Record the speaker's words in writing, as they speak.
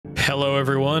Hello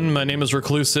everyone, my name is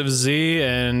ReclusiveZ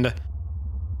and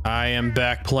I am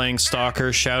back playing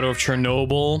Stalker Shadow of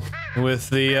Chernobyl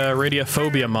with the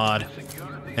Radiophobia mod.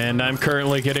 And I'm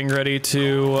currently getting ready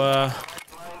to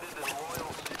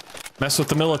mess with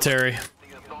the military.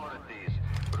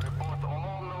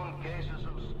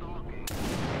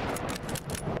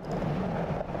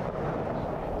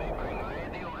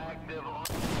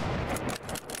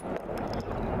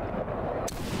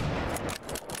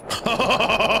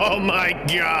 Oh my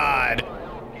god!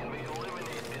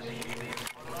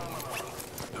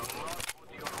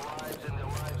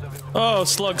 Oh,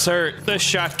 slugs hurt. This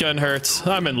shotgun hurts.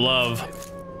 I'm in love.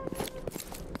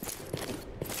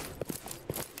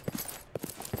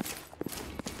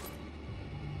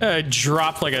 They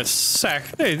drop like a sack.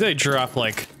 They drop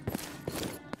like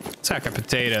a sack of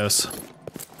potatoes.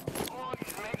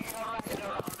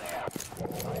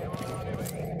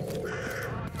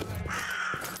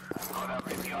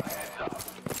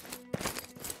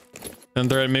 Don't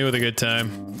threaten me with a good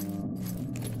time.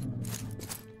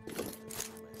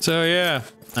 So yeah,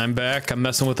 I'm back. I'm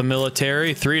messing with the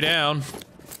military. 3 down.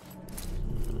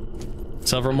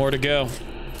 Several more to go.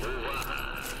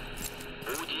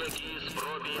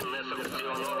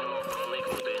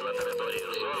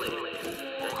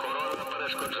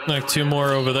 Like 2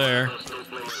 more over there.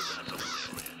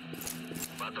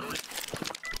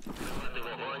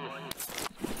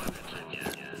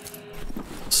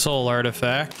 Soul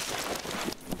artifact.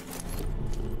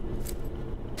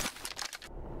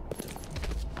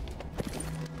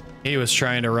 He was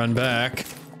trying to run back.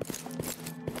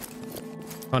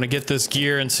 I want to get this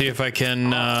gear and see if I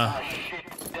can,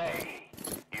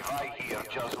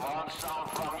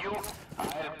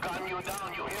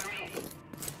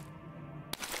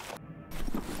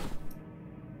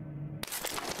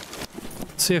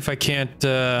 see if I can't,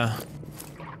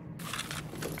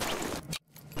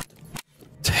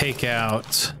 take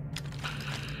out.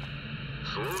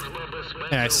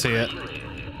 Yeah, I see it.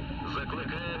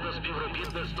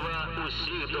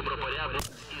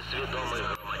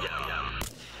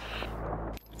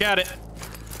 Got it.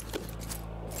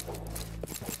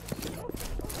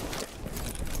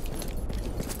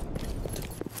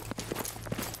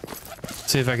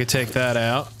 See if I could take that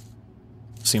out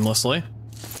seamlessly.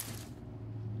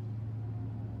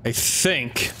 I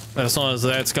think that as long as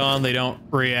that's gone, they don't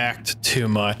react too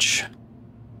much.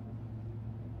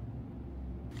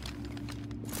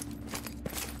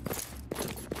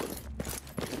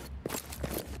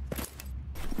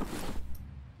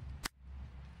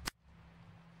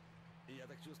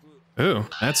 Ooh,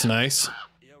 that's nice.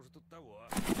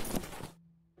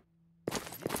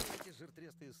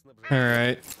 All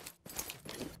right.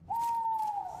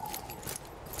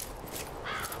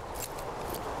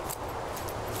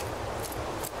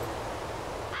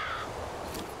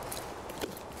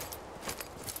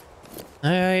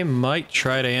 I might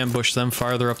try to ambush them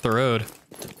farther up the road.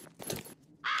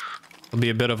 It'll be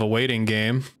a bit of a waiting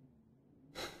game.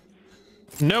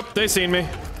 Nope, they seen me.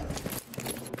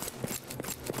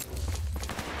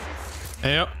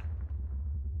 Yep.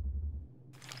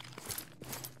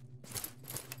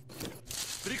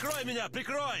 Прикрой меня,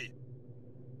 прикрой!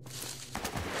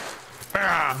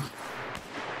 Ah.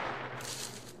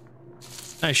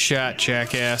 Nice shot,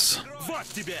 jackass. Вот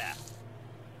тебя!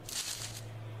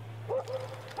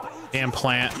 Damn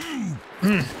plant.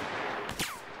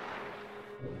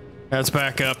 Let's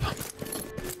back up.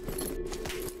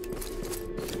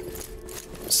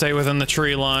 Stay within the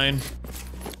tree line.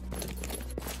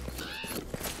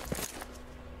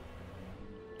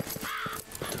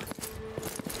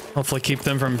 Hopefully keep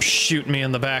them from shooting me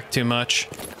in the back too much.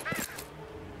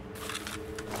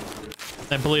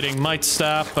 That bleeding might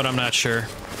stop, but I'm not sure.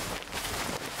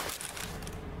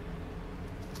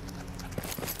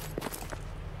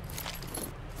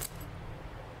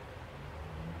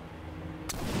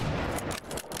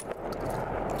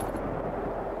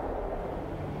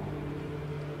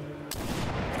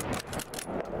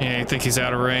 Yeah, I think he's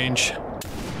out of range.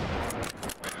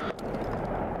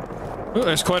 Ooh,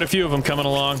 there's quite a few of them coming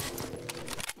along.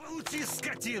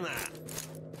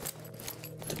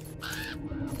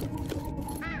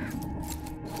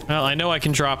 Well, I know I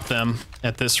can drop them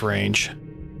at this range,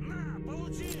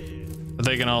 but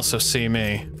they can also see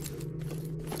me.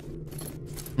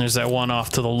 There's that one off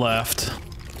to the left.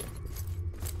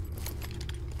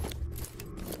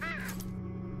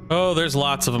 Oh, there's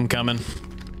lots of them coming.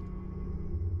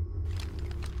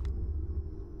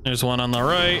 There's one on the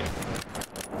right.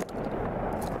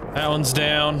 That one's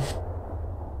down.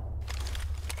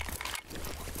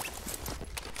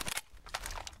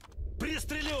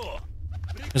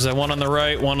 There's that one on the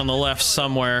right, one on the left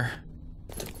somewhere.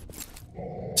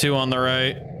 two on the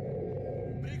right.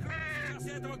 Сейчас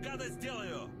я этого гада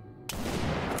сделаю.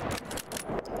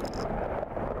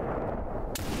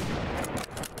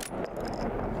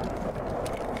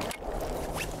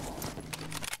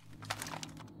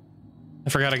 I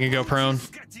forgot I can go prone.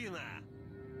 Скотина.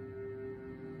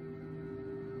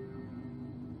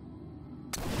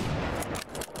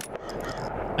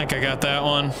 I think I got that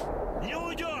one. Не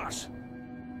уйдешь.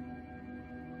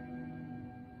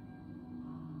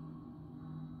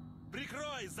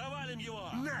 Прикрой, завалим его.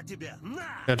 На тебе, на.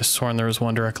 I could have sworn there was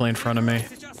one directly in front of me.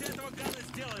 Сейчас я этого гада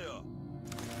сделаю.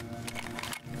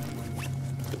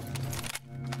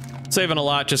 Saving a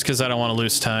lot just because I don't want to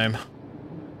lose time.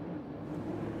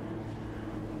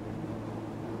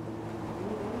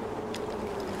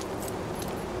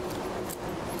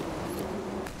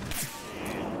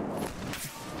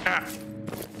 Ah.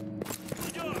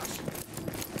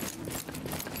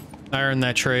 I earned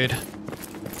that trade.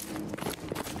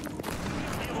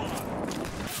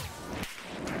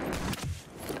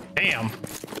 Damn.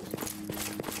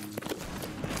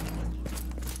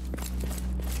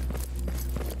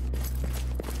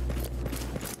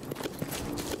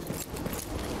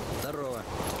 Здорово.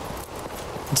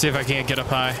 Let's see if I can't get up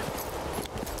high.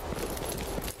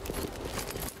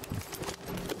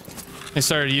 They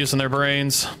started using their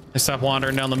brains. They stopped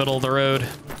wandering down the middle of the road.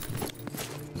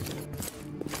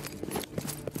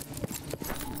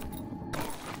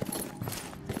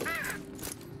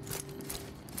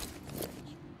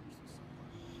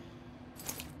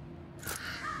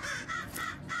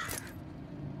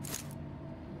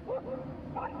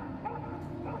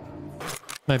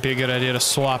 Might be a good idea to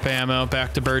swap ammo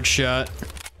back to birdshot.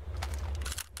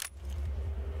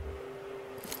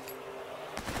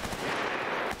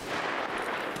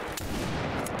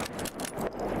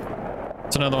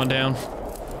 It's another one down.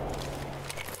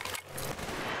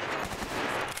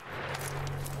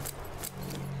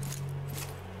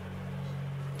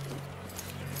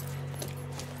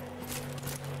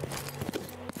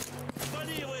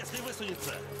 Вали его, если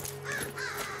высунется.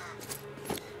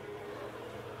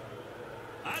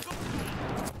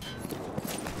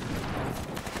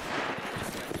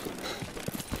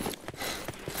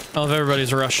 Oh, if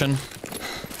everybody's rushing.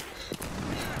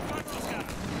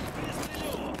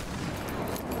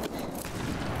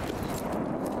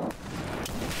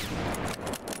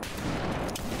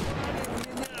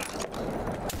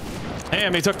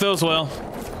 Damn, he took those well.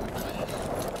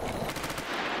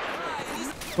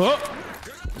 Oh!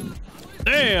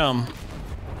 Damn!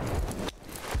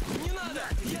 Не надо,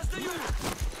 я сдаю.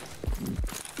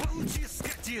 Получи,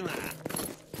 скотина.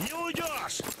 Не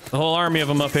уйдешь. The whole army of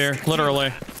them up here,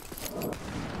 literally.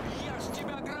 Я ж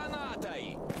тебя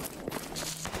гранатой.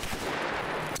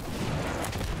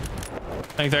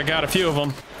 I think they got a few of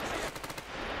them.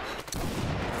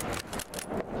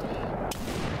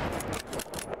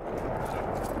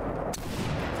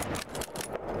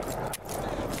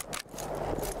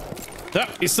 Ah,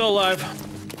 he's still alive.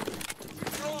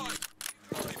 Прикрой!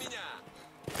 Прикрой меня!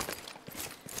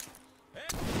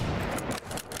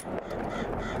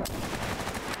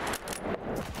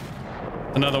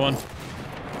 Another one.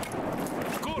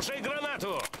 Кушай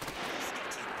гранату.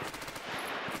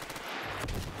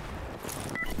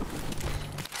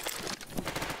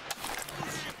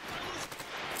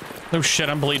 Oh shit,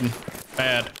 I'm bleeding.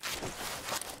 Bad.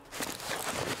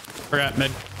 Forgot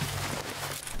med.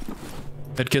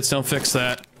 Med kits don't fix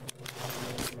that.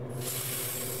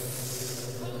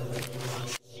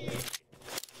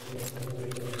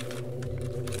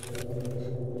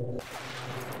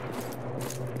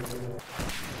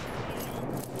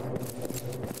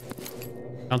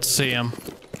 Don't see him.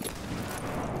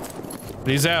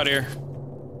 But he's out here.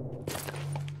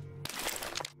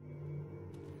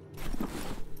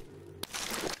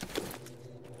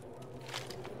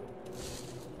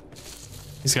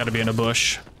 He's got to be in a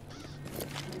bush.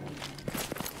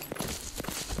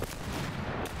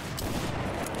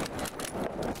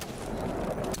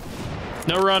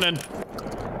 No running.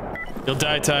 You'll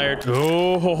die tired.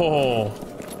 Oh, ho, ho, ho.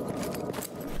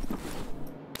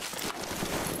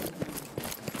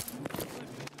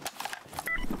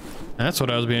 That's what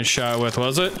I was being shot with,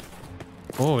 was it?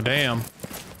 Oh, damn.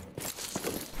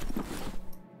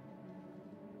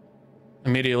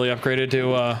 Immediately upgraded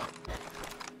to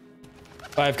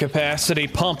 5 capacity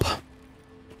pump.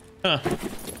 Huh.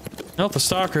 Well, the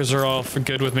stalkers are all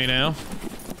good with me now.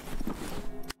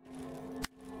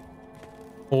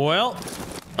 Well,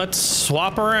 let's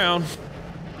swap around.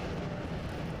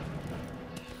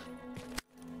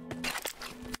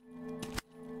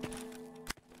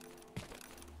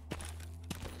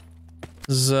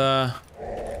 This is,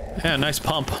 yeah, nice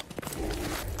pump.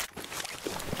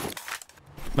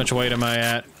 much weight am I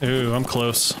at? Ooh, I'm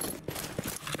close.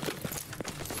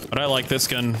 But I like this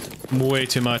gun way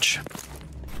too much.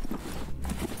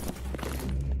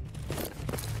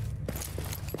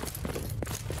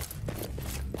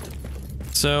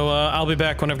 So, I'll be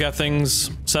back when I've got things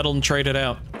settled and traded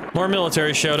out. More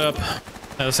military showed up,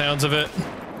 by the sounds of it.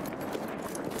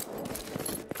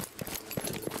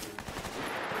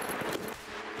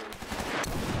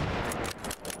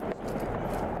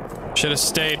 Should have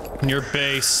stayed in your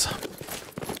base.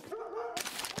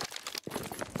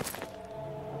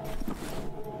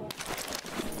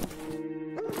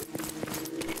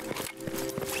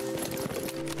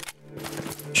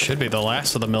 Should be the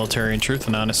last of the military in truth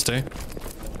and honesty.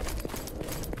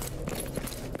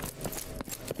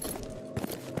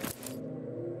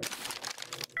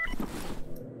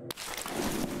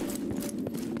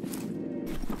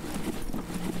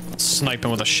 Sniping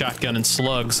with a shotgun and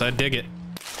slugs, I dig it.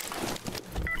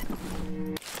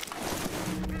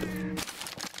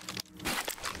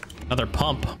 Another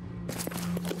pump.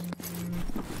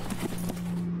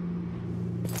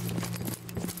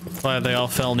 Glad they all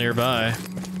fell nearby.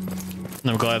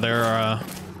 And I'm glad their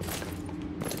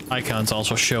icons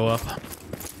also show up.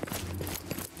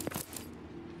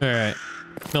 Alright.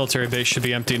 Military base should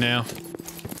be empty now.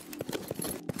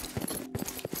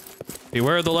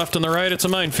 Beware of the left and the right, it's a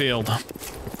minefield.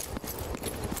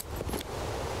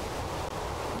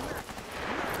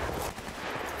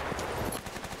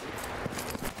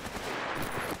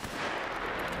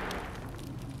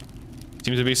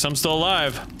 Seems to be some still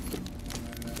alive.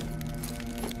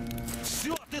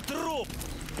 Всё, ты труп!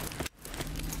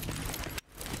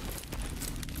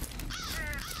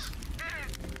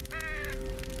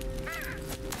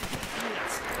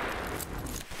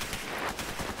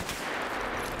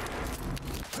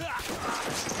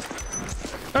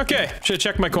 Okay, should have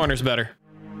checked my corners better.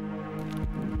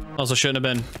 Also shouldn't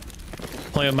have been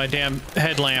playing with my damn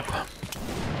headlamp.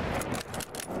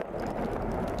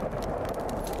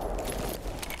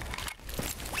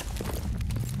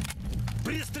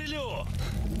 Пристрелю!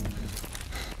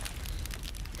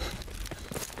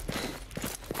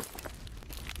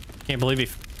 Can't believe he...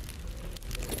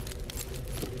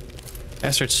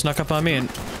 Bastard snuck up on me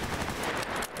and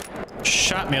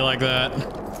shot me like that.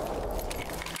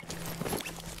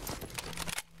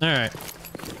 Alright.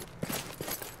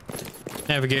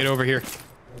 Navigate over here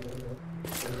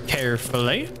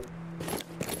carefully.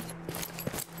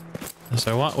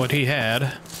 So I want what he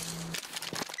had.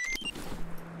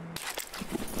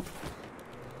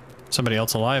 Somebody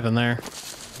else alive in there.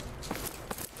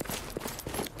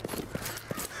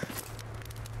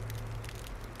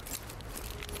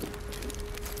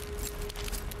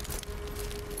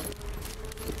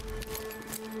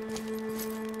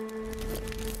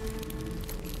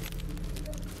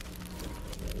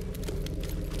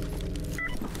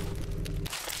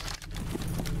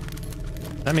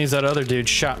 That means that other dude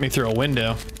shot me through a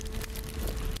window.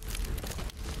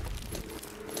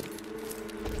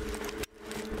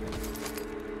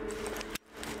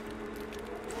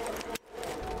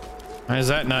 Why is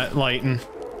that not lighting?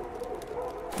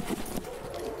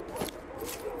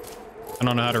 I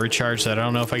don't know how to recharge that. I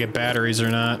don't know if I get batteries or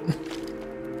not.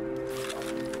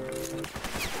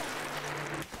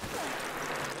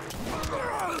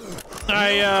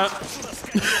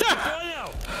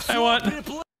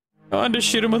 I wanted to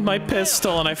shoot him with my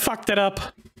pistol and I fucked it up.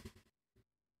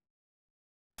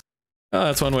 Oh,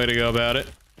 that's one way to go about it.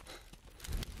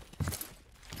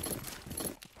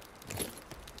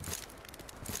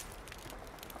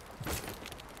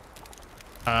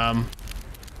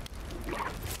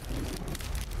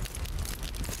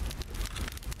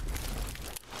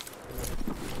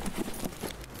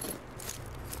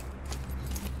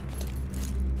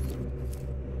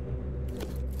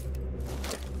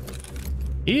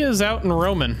 He is out and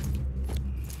roaming.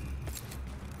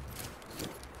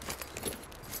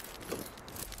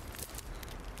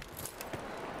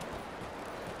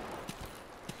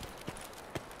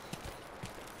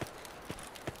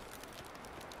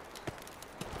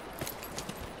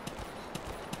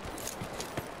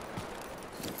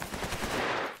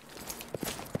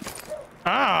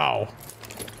 Ow!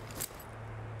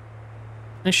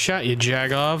 Nice shot, you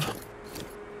Jagov.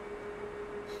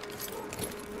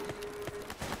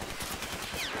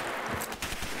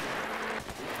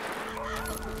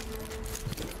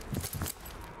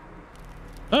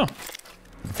 Oh,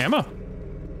 ammo.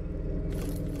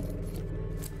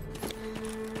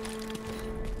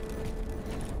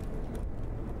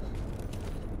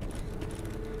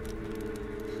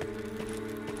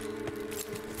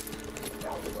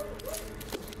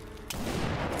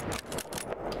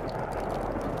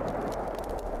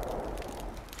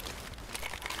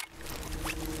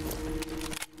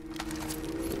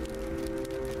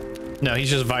 No, he's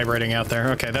just vibrating out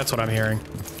there. Okay, that's what I'm hearing.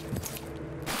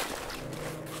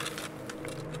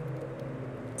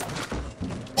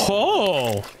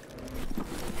 Oh!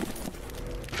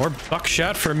 More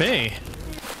buckshot for me.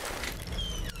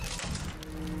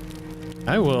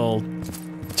 I will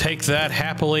take that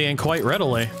happily and quite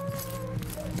readily.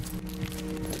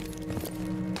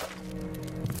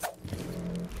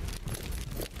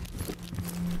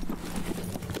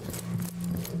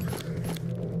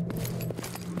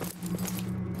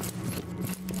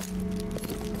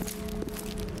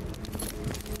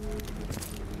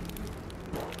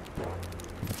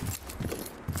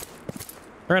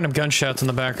 Random gunshots in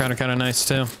the background are kind of nice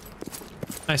too.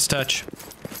 Nice touch.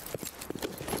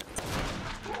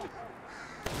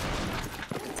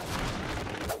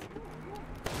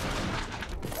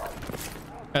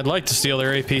 I'd like to steal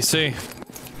their APC.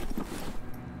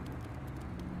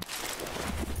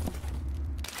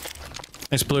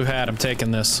 Nice blue hat, I'm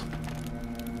taking this.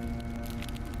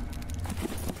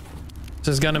 Is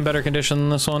this gun in better condition than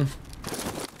this one?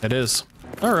 It is.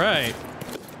 All right.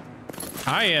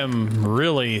 I am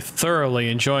really thoroughly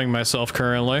enjoying myself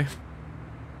currently.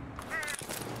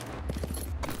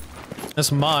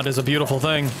 This mod is a beautiful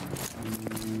thing.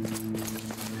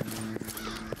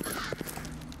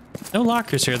 No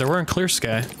lockers here, there were in Clear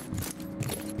Sky.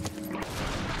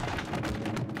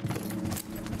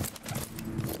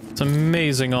 It's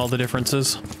amazing all the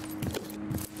differences.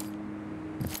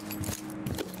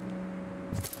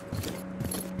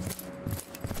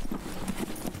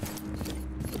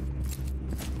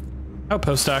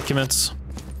 Outpost documents.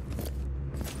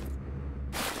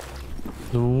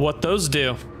 What those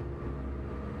do?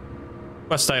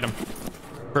 Quest item.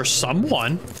 For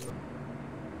someone?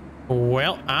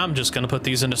 Well, I'm just gonna put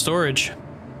these into storage.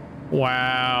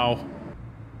 Wow.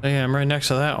 Yeah, I'm right next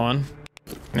to that one.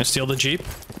 Can I steal the Jeep?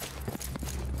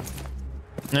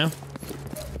 No?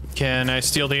 Can I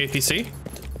steal the APC?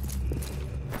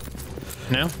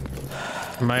 No?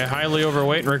 Am I highly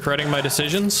overweight and regretting my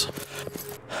decisions?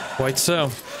 Quite so.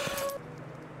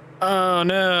 Oh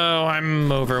no,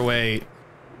 I'm overweight.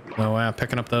 Oh wow,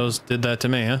 picking up those did that to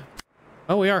me, huh?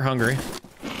 Oh, we are hungry.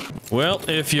 Well,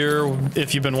 if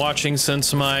you've been watching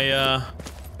since my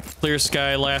Clear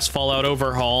Sky last Fallout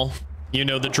overhaul, you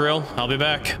know the drill. I'll be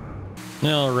back.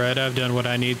 All right, I've done what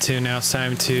I need to. Now it's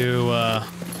time to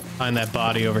find that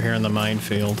body over here in the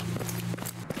minefield.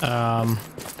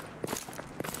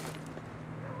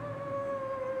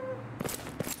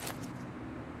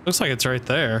 Looks like it's right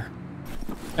there.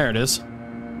 There it is.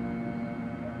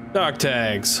 Dog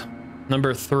tags.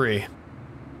 Number 3.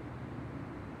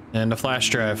 And a flash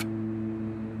drive.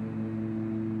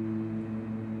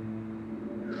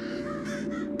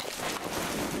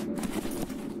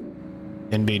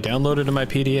 Can be downloaded to my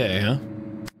PDA, huh?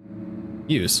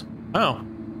 Use. Oh.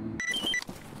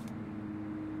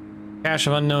 Cache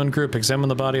of unknown group. Examine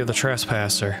the body of the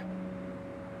trespasser.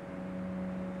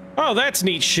 Oh, that's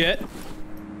neat shit.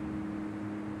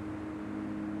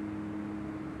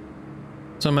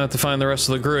 So I'm gonna have to find the rest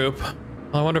of the group.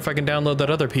 I wonder if I can download that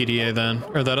other PDA then,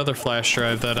 or that other flash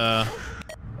drive, that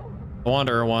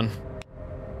Wanderer one.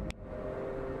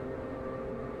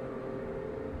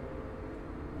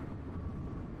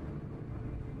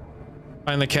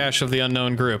 Find the cache of the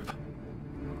unknown group.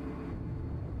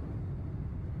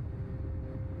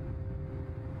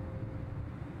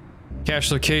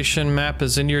 Cache location map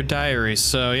is in your diary,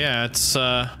 so yeah, it's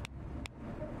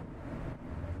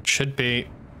should be.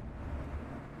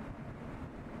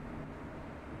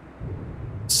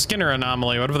 Skinner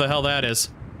anomaly, whatever the hell that is.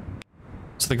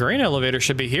 So the grain elevator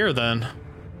should be here then,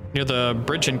 near the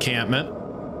bridge encampment.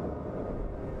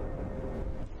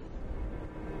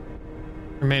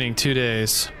 Remaining 2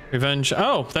 days. Revenge.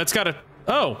 Oh, that's got a.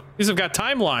 Oh, these have got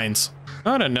timelines.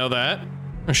 I didn't know that.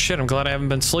 Oh shit, I'm glad I haven't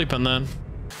been sleeping then.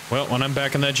 Well, when I'm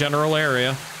back in that general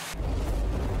area.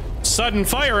 Sudden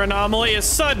fire anomaly is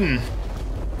sudden.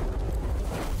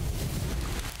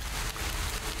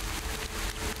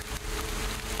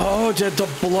 Oh, did the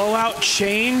blowout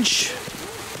change?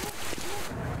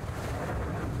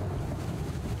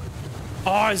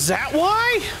 Oh, is that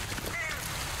why?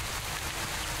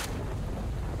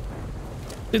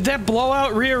 Did that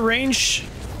blowout rearrange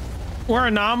where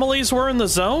anomalies were in the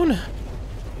zone?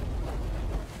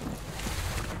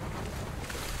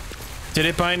 Did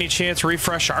it by any chance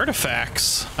refresh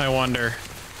artifacts? I wonder.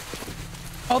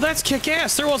 Oh, that's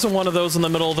kick-ass. There wasn't one of those in the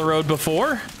middle of the road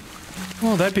before.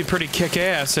 Well, that'd be pretty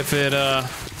kick-ass if it,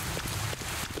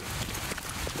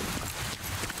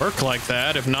 worked like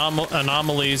that. If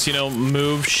anomalies, you know,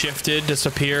 moved, shifted,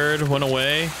 disappeared, went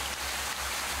away.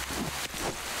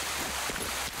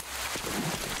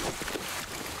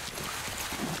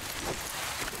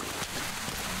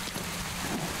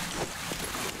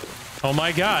 Oh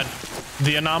my god.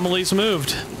 The anomalies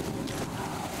moved.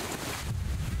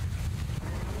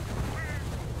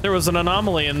 There was an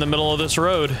anomaly in the middle of this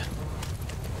road.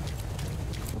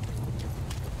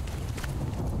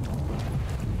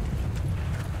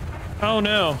 Oh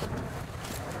no.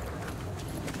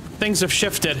 Things have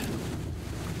shifted.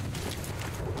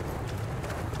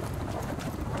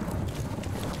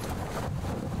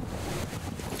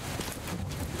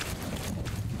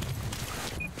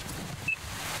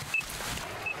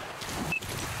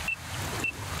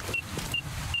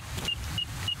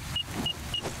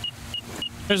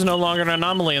 There's no longer an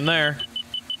anomaly in there.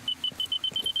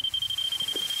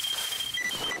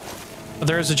 But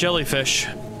there is a jellyfish.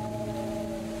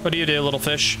 What do you do, little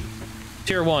fish?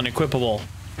 Tier 1, equipable.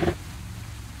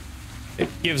 It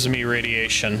gives me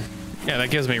radiation. Yeah,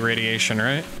 that gives me radiation,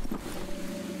 right?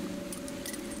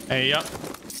 Hey, yup.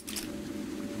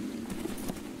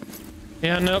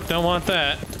 Yeah, nope, don't want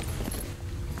that.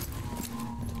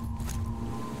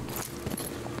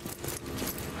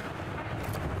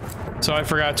 So I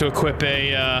forgot to equip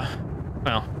a,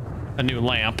 well, a new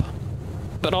lamp.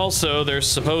 But also, there's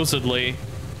supposedly,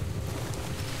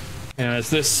 you know,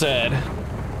 as this said,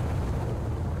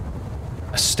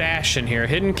 a stash in here,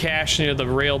 hidden cache near the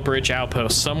rail bridge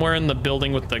outpost, somewhere in the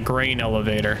building with the grain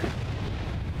elevator.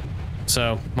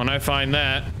 So when I find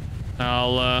that,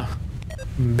 I'll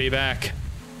be back.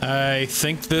 I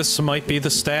think this might be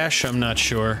the stash, I'm not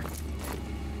sure.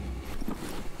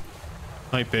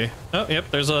 Might be. Oh, yep,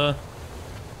 there's a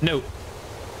note.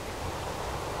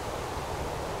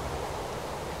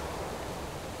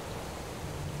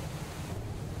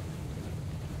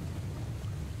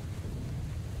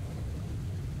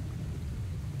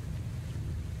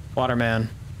 Waterman.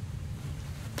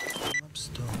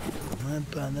 Мы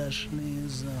подошли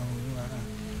за угла.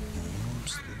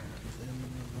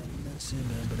 На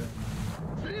себя брать.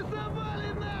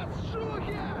 Срисовали нас,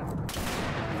 шухи!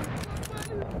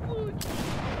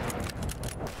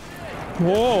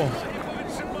 Whoa!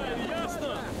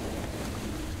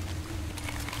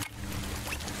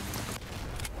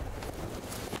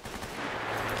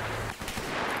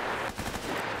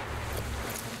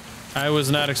 I was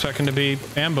not expecting to be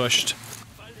ambushed.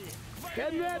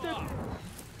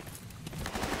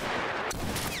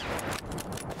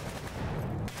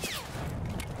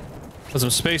 There's some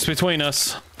space between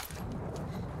us.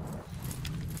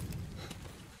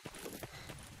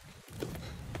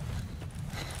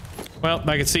 Well,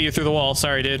 I can see you through the wall.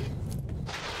 Sorry, dude.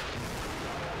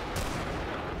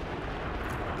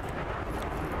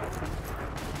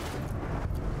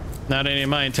 Not any of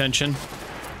my intention.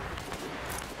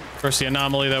 Of course, the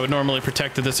anomaly that would normally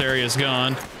protect this area is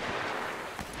gone.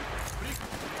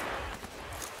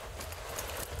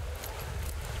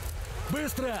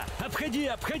 Быстро! Обходи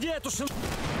эту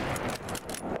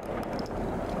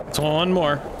So one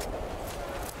more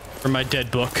for my dead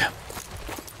book.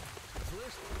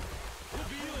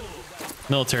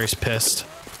 Military's pissed.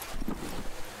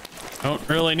 Don't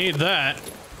really need that.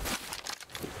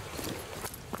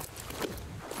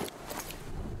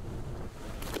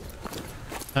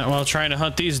 Not while trying to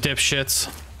hunt these dipshits.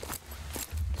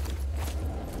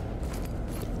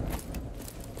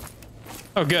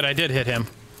 Oh good, I did hit him.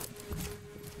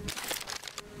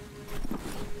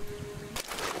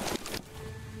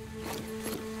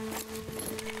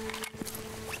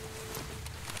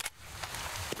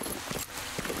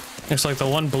 Looks like the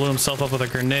one blew himself up with a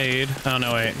grenade. Oh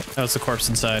no, wait. That was the corpse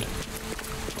inside.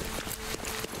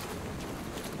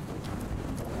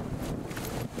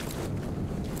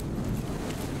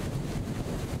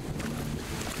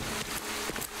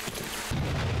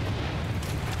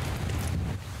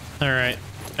 Alright.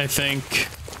 I think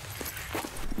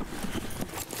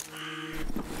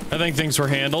things were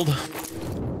handled.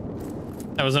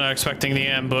 I was not expecting the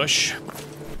ambush.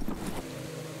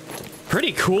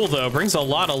 Pretty cool though, brings a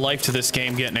lot of life to this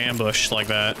game getting ambushed like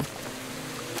that.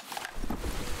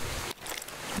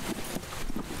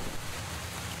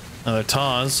 Another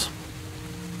Taz.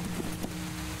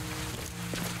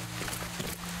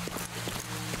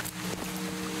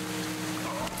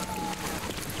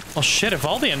 Well shit, if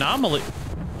all the anomalies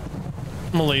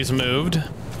moved,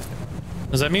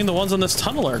 does that mean the ones in this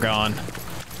tunnel are gone?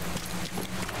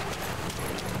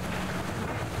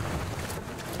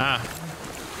 Ah.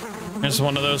 There's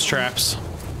one of those traps.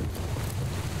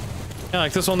 Yeah,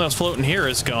 like this one that was floating here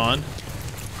is gone.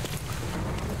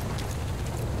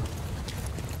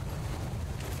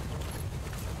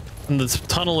 And the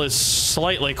tunnel is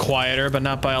slightly quieter, but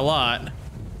not by a lot.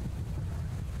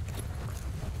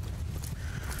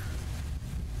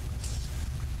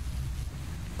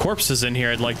 Corpses in here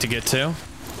I'd like to get to.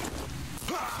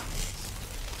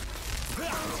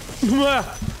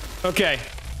 Okay,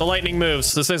 the lightning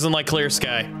moves. This isn't like clear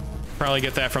sky. Probably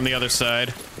get that from the other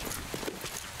side.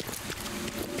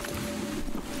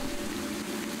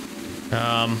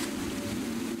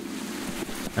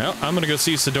 Well, I'm gonna go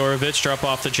see Sidorovich, drop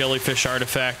off the jellyfish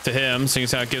artifact to him, seeing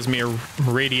as how it gives me a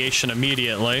radiation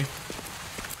immediately.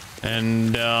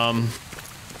 And,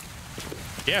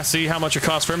 yeah, see how much it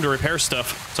costs for him to repair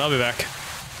stuff. So I'll be back.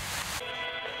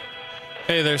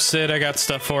 Hey there, Sid, I got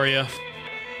stuff for you.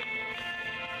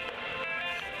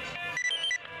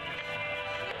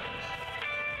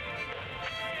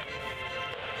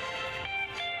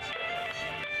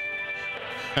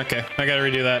 Okay, I gotta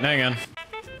redo that. Hang on.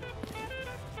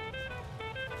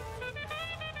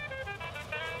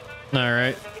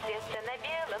 Alright.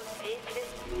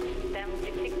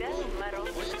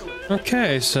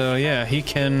 Okay, so yeah, he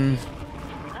can...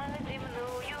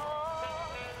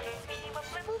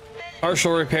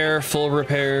 partial repair, full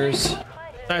repairs.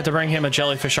 I have to bring him a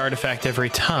jellyfish artifact every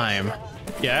time.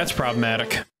 Yeah, that's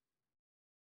problematic.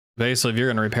 Basically, if you're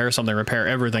gonna repair something, repair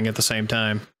everything at the same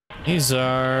time. These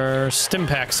are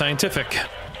Stimpack Scientific.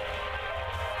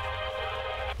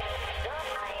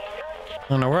 I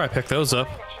don't know where I picked those up.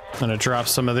 I'm gonna drop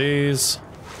some of these.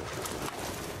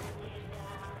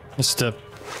 Just to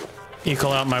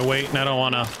equal out my weight, and I don't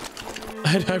wanna...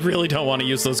 I really don't want to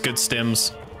use those good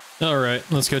stims. Alright,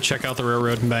 let's go check out the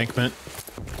railroad embankment.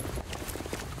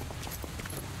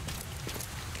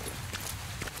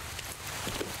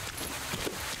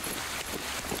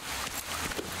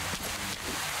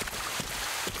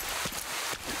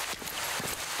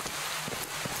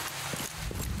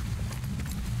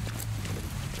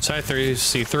 So I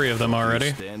see three of them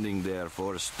already. Standing there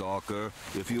for Stalker.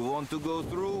 If you want to go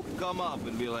through, come up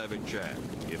and we'll have a chat.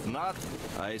 If not,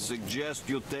 I suggest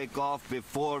you take off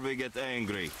before we get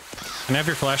angry. Can I have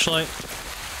your flashlight?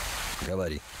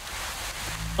 Говори.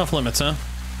 Off limits, huh?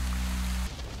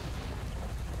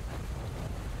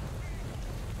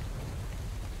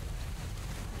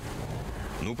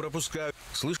 Ну, пропускаю.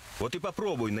 Слышь, вот и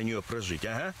попробуй на нее прожить,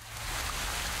 ага.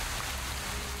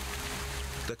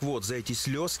 Так вот, за эти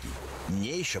слезки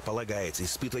мне еще полагается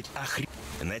испытывать охрен.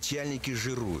 Начальники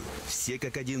жируют, все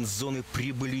как один зоны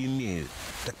прибыли имеют.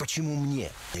 Так почему мне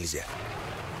нельзя?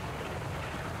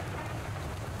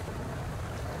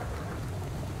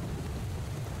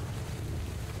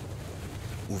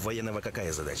 У военного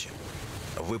какая задача?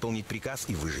 Выполнить приказ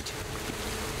и выжить.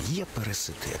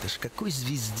 ЕПРСТ, это ж какой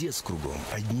звездец кругом,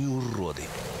 одни уроды.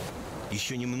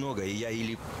 Еще немного, и я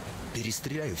или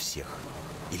перестреляю всех,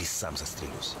 или сам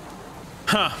застрелюсь.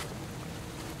 Huh.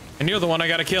 And you're the one I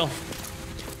gotta kill.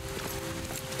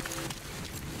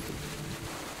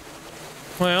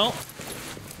 Well.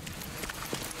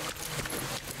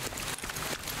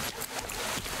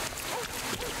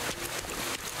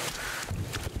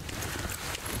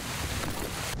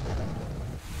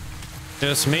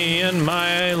 Just me and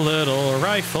my little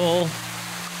rifle.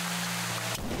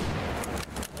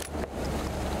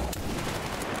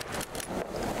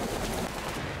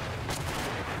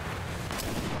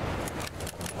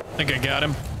 I think I got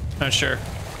him. Not sure.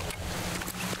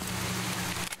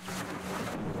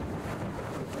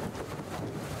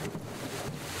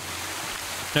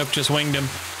 Nope, just winged him.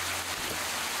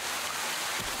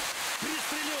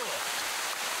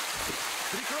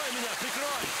 Прикрой меня,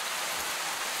 прикрой!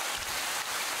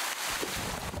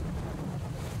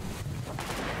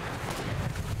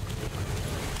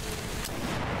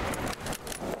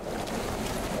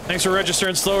 Thanks for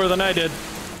registering slower than I did.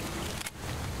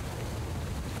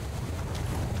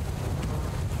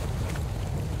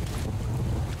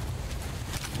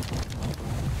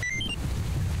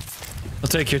 I'll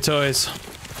take your toys.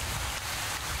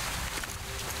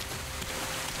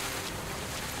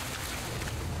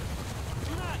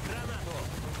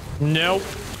 Nope.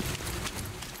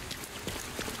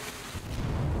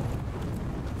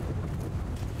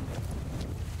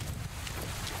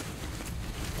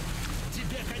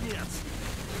 Тебе конец!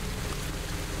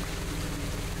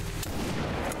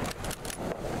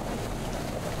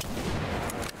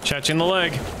 Shot you in the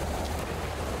leg.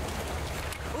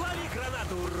 Лови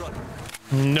гранату, урод!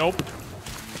 Nope.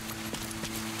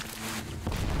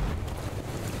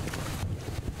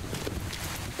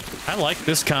 I like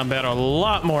this combat a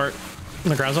lot more.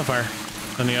 The ground's on fire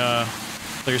than the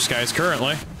clear skies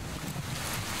currently.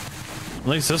 At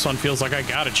least this one feels like I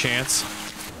got a chance.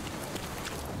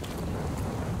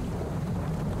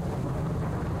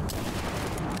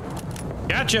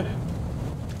 Gotcha.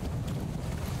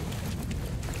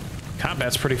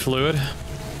 Combat's pretty fluid.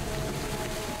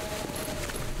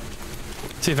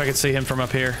 See if I can see him from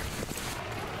up here.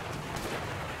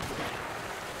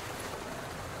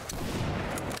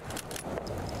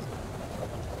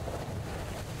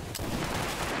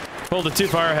 Pulled it too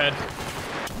far ahead.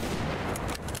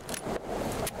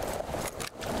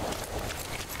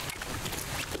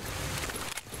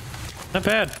 Not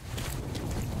bad.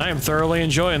 I am thoroughly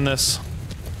enjoying this.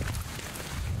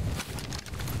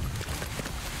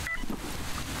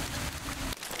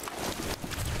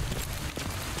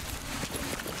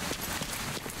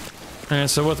 Alright,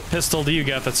 so what pistol do you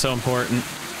got that's so important?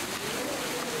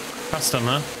 Custom,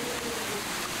 huh?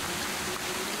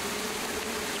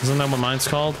 Isn't that what mine's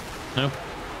called? Nope.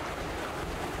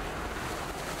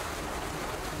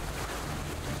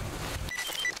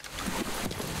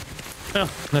 Oh,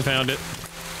 I found it.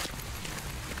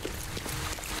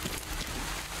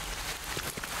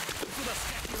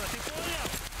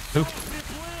 Oop.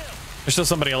 There's still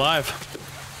somebody alive.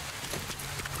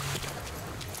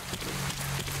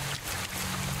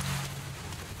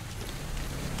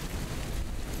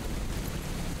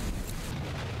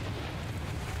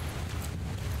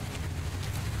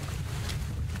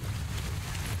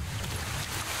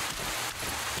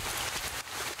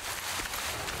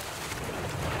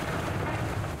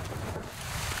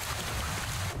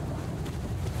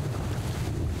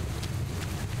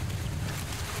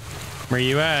 Where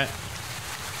you at?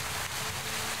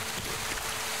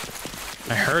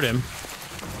 I heard him,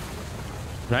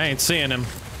 but I ain't seeing him.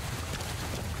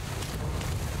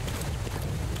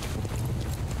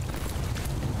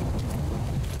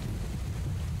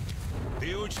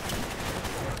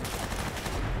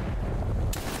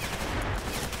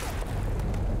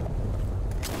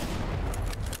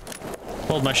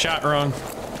 Pulled my shot wrong.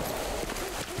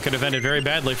 Could have ended very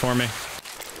badly for me.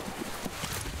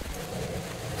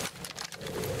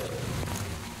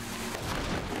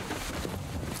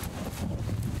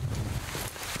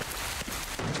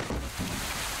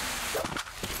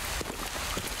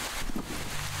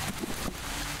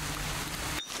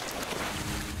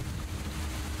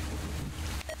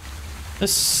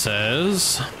 This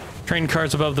says train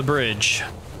cars above the bridge.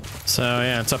 So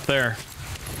yeah, it's up there.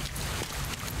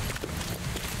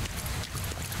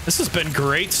 This has been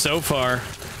great so far.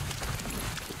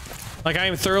 Like, I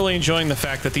am thoroughly enjoying the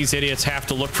fact that these idiots have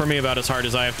to look for me about as hard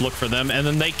as I have to look for them, and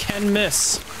then they can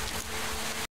miss.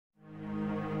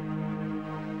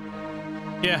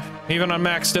 Yeah, even on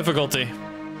max difficulty.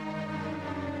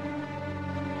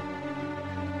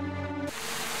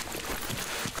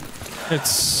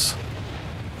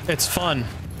 It's fun.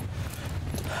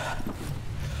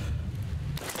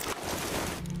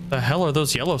 The hell are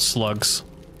those yellow slugs?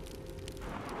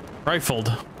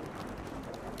 Rifled.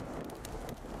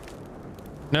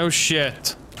 No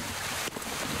shit.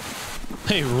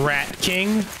 Hey, Rat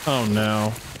King? Oh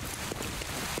no.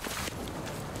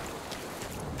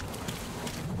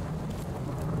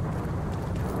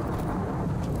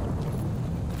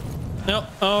 Nope.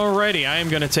 Alrighty, I am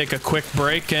gonna take a quick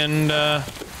break and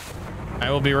I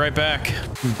will be right back.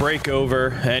 Break over,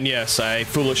 and yes, I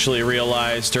foolishly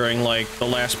realized during like the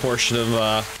last portion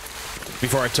of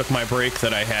before I took my break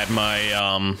that I had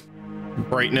my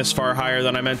brightness far higher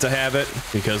than I meant to have it,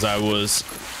 because I was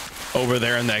over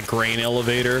there in that grain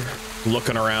elevator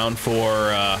looking around for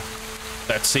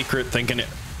that secret,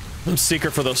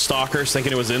 secret for those stalkers,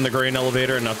 thinking it was in the grain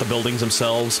elevator and not the buildings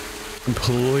themselves.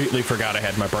 Completely forgot I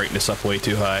had my brightness up way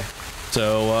too high.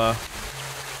 So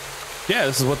yeah,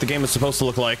 this is what the game is supposed to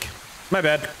look like. My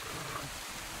bad.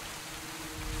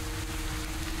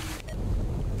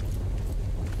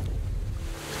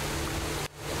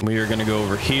 We are gonna go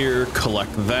over here,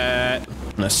 collect that,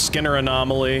 and a Skinner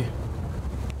anomaly.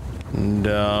 And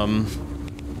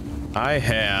I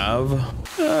have,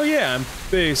 oh yeah, I'm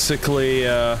basically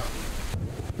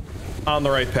on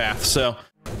the right path. So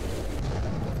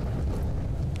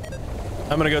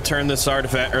I'm gonna go turn this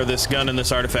artifact, or this gun and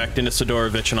this artifact, into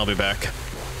Sidorovich, and I'll be back.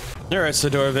 All right,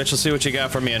 Sidorovich, let's see what you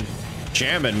got for me. And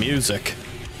jamming music.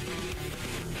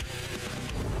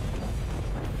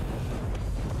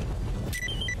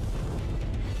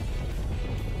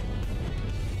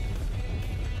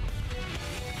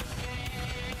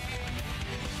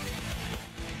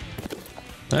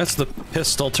 That's the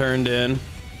pistol turned in.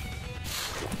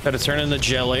 Gotta turn in the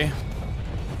jelly.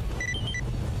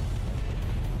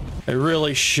 I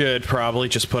really should probably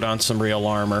just put on some real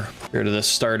armor. Get rid of this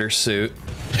starter suit.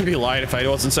 I'd be lying if I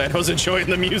wasn't saying I was enjoying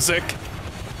the music.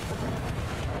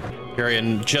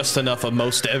 Carrying just enough of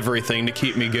most everything to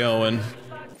keep me going.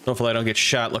 Hopefully I don't get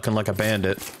shot looking like a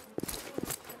bandit.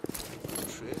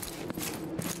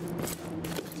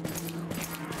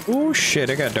 Ooh, shit,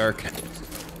 it got dark.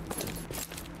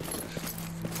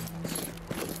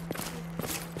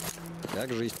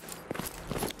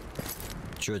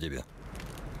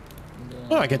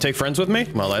 Oh, I can take friends with me?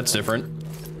 Well, that's different.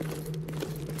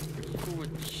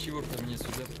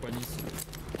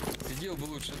 бы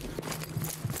лучше.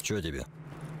 Чё тебе?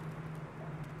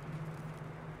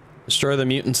 Destroy the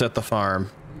mutants at the farm.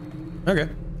 Okay.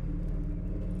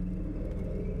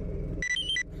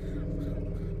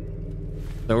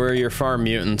 So where are your farm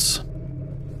mutants?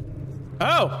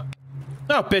 Oh!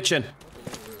 Oh, bitchin'.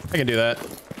 I can do that.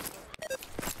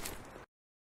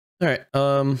 Alright,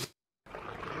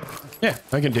 yeah,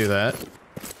 I can do that.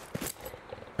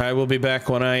 I will be back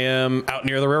when I am out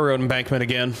near the railroad embankment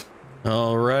again.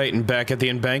 Alright, and back at the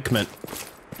embankment.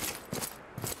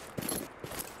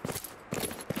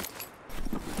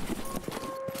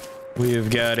 We've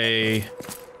got a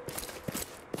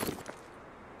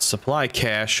supply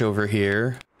cache over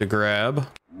here to grab.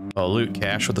 A loot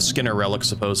cache with a Skinner relic,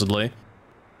 supposedly.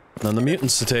 And then the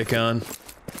mutants to take on.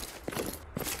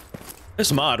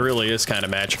 This mod really is kind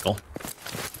of magical.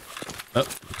 Oh,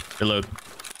 reload.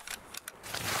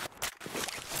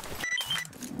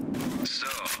 So,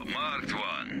 marked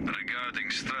one, regarding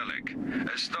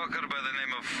S.T.A.L.K.E.R. A stalker by the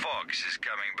name of Fox is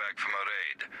coming back from a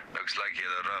raid. Looks like he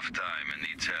had a rough time and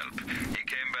needs help. He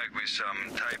came back with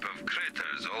some type of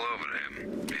critters all over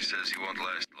him. He says he won't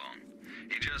last long.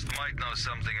 He just might know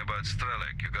something about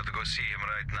S.T.A.L.K.E.R. You gotta go see him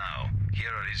right now. Here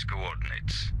are his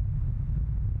coordinates.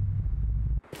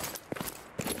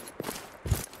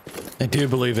 I do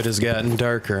believe it has gotten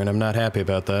darker, and I'm not happy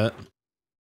about that.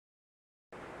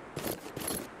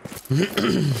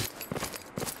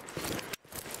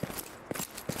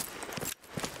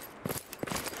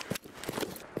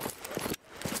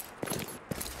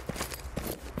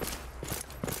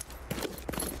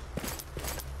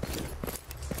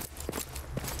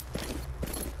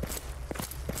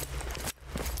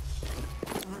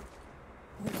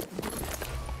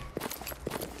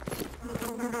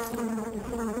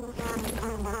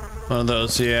 One of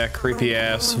those, yeah, creepy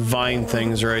ass vine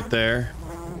things right there.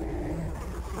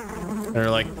 They're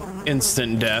like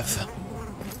instant death.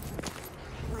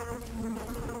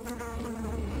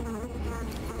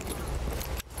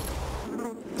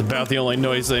 It's about the only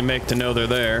noise they make to know they're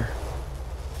there.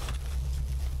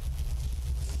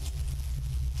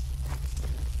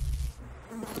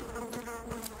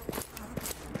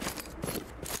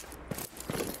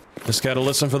 Just gotta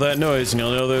listen for that noise and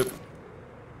you'll know that.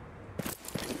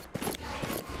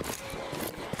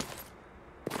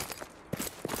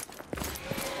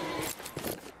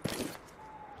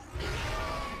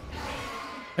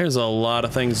 There's a lot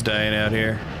of things dying out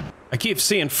here. I keep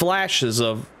seeing flashes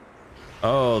of...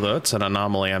 Oh, that's an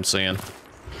anomaly I'm seeing.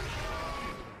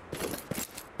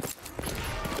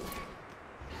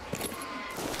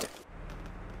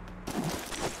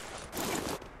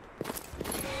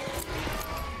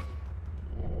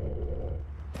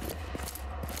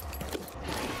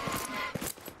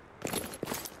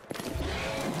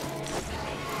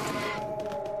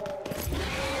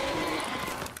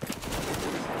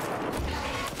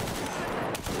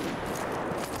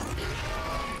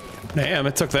 Damn,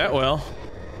 it took that well.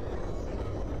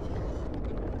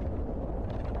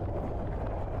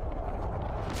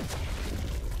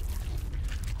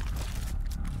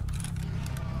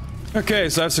 Okay,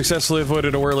 so I've successfully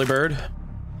avoided a whirly bird.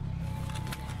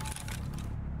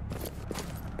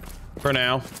 For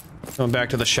now. Going back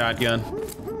to the shotgun.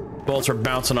 Bolts are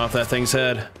bouncing off that thing's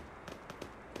head.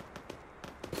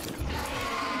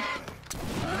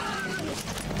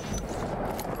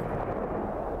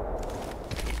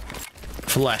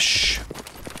 Flesh.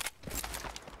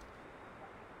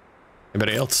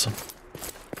 Anybody else?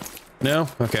 No?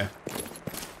 Okay.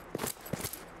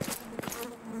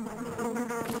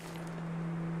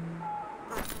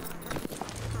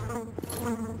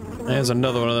 There's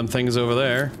another one of them things over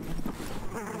there.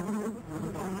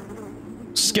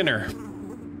 Skinner.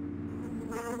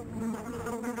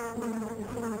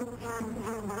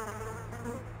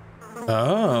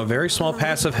 Oh, very small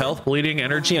passive health, bleeding,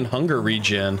 energy, and hunger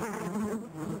regen.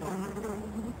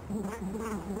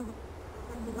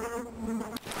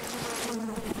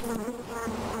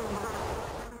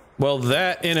 Well,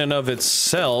 that in and of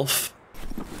itself...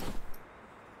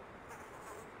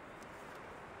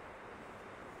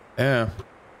 Yeah.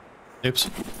 Oops.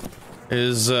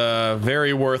 Is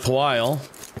very worthwhile.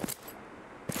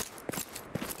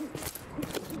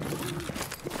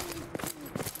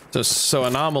 So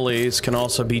anomalies can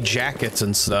also be jackets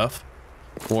and stuff.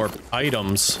 Or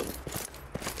items.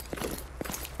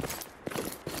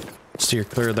 Steer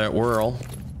clear of that whirl.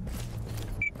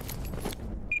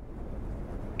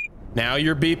 Now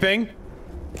you're beeping.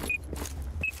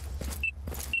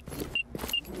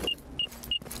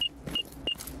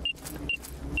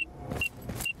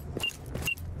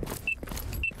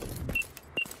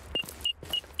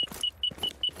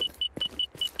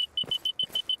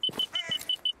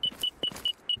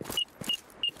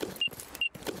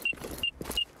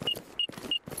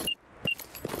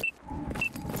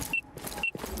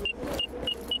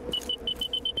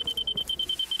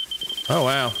 Oh,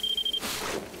 wow.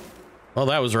 Well,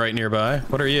 that was right nearby.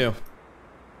 What are you?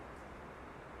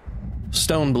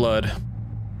 Stone blood.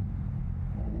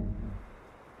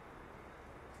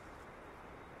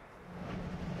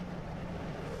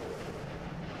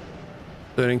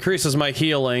 So it increases my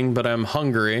healing, but I'm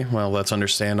hungry. Well, that's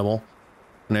understandable.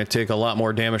 And I take a lot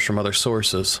more damage from other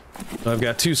sources. So I've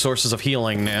got 2 sources of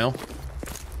healing now.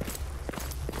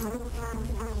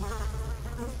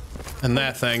 And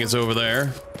that thing is over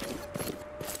there.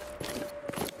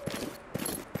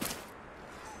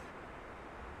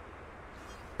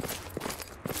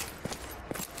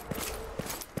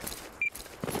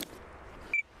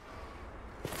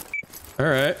 All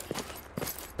right.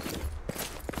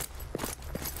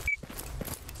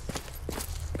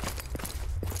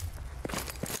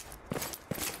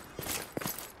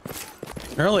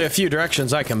 There are only a few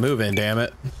directions I can move in, damn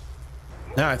it.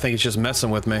 Now I think it's just messing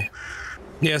with me.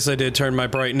 Yes, I did turn my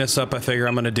brightness up. I figure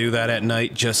I'm gonna do that at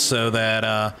night just so that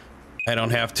I don't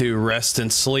have to rest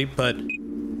and sleep, but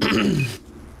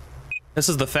this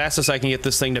is the fastest I can get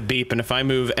this thing to beep, and if I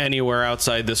move anywhere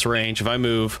outside this range, if I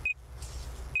move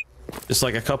just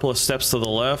like a couple of steps to the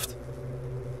left,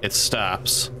 it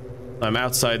stops. I'm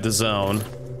outside the zone.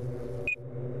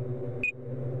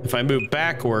 If I move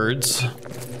backwards,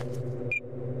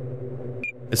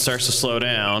 it starts to slow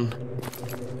down.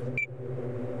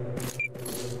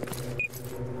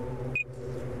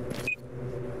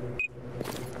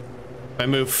 If I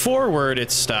move forward,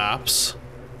 it stops.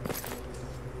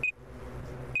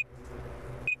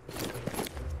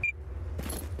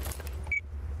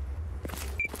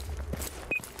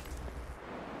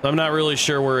 I'm not really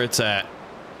sure where it's at.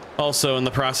 Also, in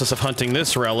the process of hunting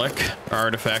this relic, or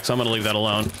artifact, so I'm gonna leave that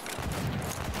alone.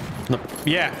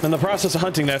 Yeah, in the process of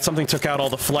hunting that, something took out all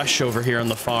the flesh over here on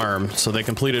the farm, so they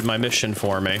completed my mission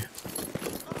for me.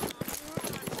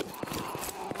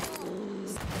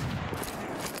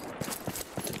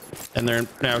 And they're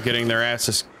now getting their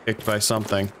asses kicked by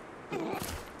something.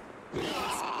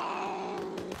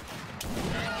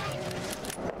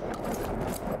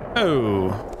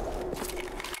 Oh.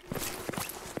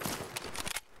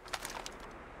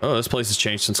 Oh, this place has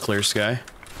changed since Clear Sky.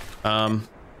 Who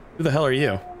the hell are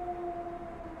you?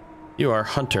 You are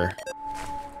Hunter.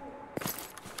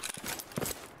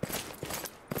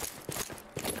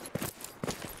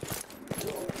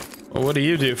 Well, what do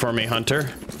you do for me,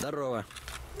 Hunter? Здорово.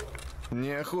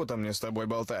 Неохота мне с тобой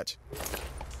болтать.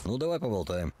 Ну, давай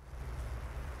поболтаем.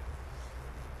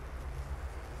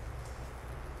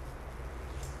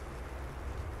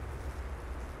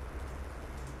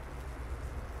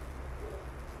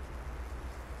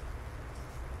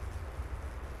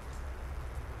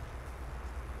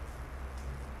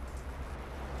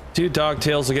 Two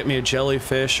dogtails will get me a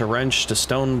jellyfish, a wrench to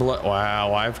stone blood.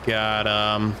 Wow, I've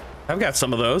got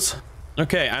some of those.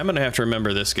 Okay, I'm gonna have to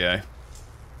remember this guy.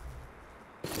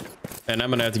 And I'm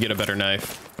gonna have to get a better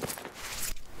knife.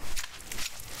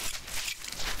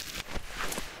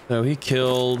 So he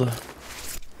killed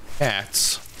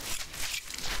cats.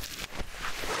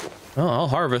 Oh, I'll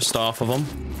harvest off of them.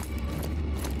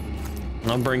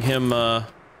 I'll bring him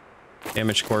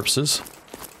damaged corpses.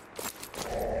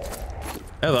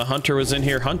 Yeah, the hunter was in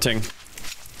here hunting.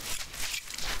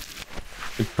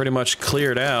 We pretty much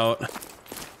cleared out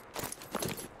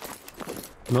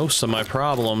most of my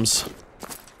problems.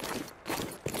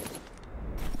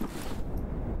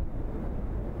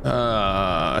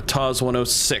 TOS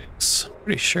 106.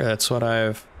 Pretty sure that's what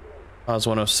I've... TOS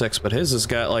 106, but his has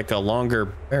got like a longer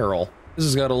barrel. This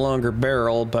has got a longer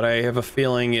barrel, but I have a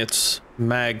feeling it's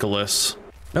magless.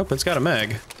 Nope, it's got a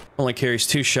mag. Only carries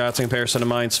 2 shots in comparison to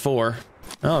mine's 4.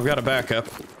 Oh, I've got a backup.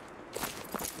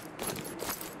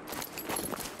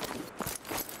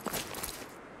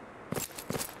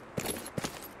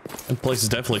 That place has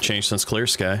definitely changed since Clear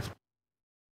Sky.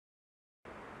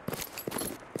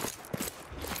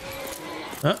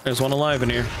 Oh, there's one alive in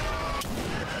here.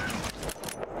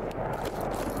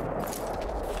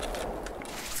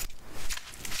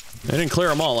 They didn't clear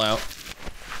them all out.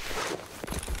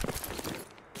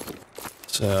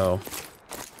 So...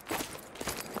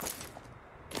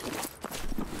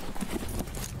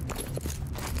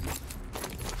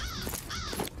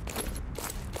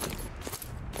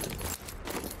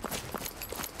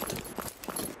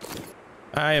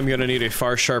 I am gonna need a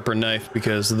far sharper knife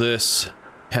because this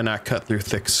cannot cut through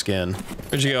thick skin.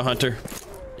 Where'd you go, Hunter?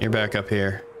 You're back up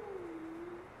here.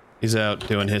 He's out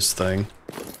doing his thing.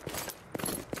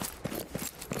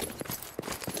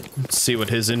 Let's see what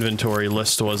his inventory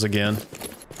list was again.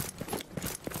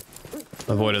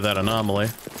 Avoided that anomaly.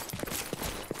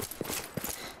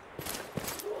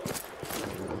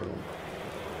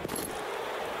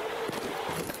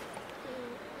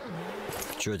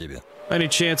 Чё тебе? Any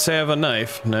chance I have a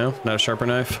knife? No, not a sharper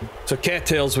knife. So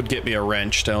cattails would get me a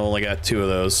wrench. I only got 2 of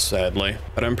those, sadly.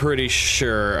 But I'm pretty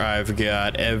sure I've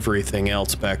got everything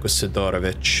else back with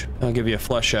Sidorovich. I'll give you a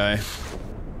flesh eye.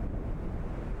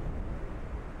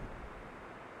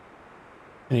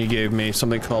 And he gave me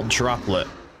something called droplet.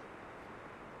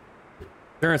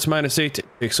 Endurance -8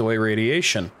 takes away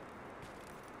radiation.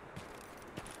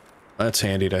 That's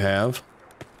handy to have.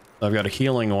 I've got a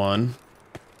healing one.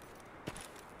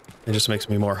 It just makes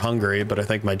me more hungry, but I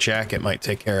think my jacket might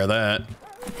take care of that.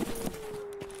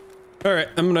 Alright,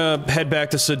 I'm gonna head back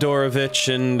to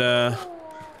Sidorovich and, as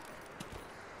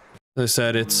I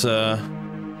said, it's,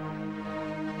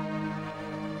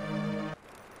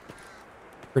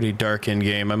 pretty dark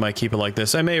in-game. I might keep it like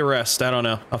this. I may rest, I don't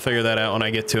know. I'll figure that out when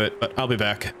I get to it, but I'll be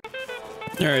back.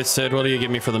 Alright, Sid, what do you give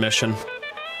me for the mission?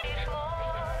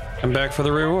 I'm back for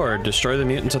the reward. Destroy the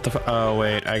mutants at the oh,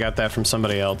 wait, I got that from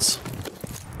somebody else.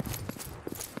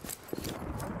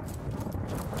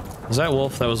 Was that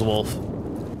Wolf? That was Wolf.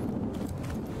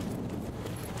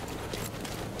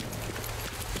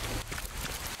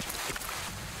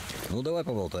 Ну, давай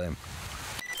поболтаем.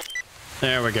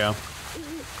 There we go.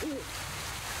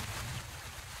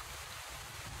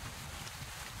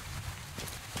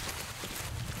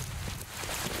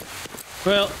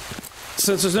 Well,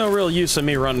 since there's no real use of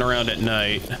me running around at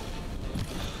night,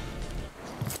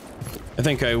 I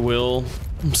think I will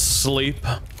sleep.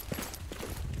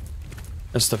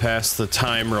 Just to pass the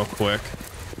time real quick.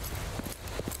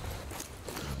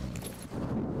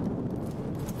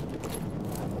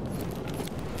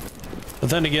 But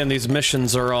then again, these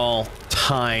missions are all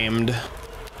timed.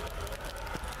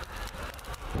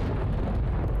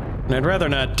 And I'd rather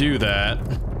not do that.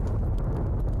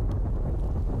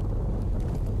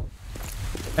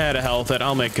 Add a health,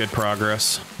 I'll make good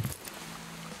progress.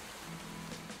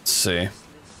 Let's see.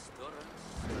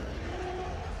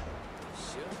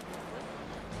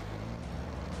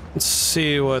 Let's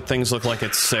see what things look like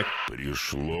at 6.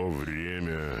 Пришло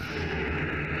время.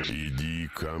 Иди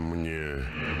ко мне.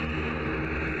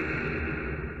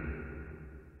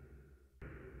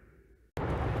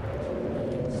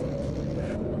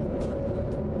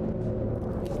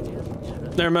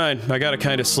 Never mind, I gotta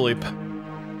kind of sleep.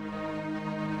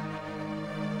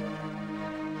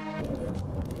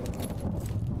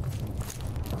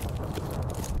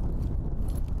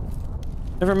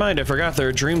 Never mind, I forgot there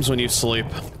are dreams when you sleep.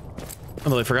 I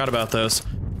really forgot about those.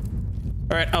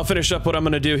 Alright, I'll finish up what I'm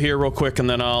gonna do here real quick and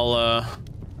then I'll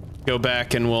go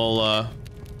back and we'll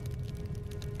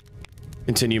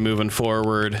continue moving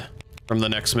forward from the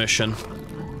next mission.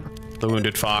 The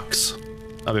Wounded Fox.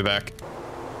 I'll be back.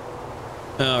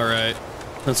 Alright,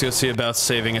 let's go see about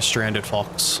saving a stranded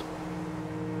fox.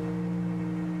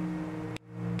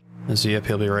 Yep,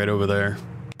 he'll be right over there.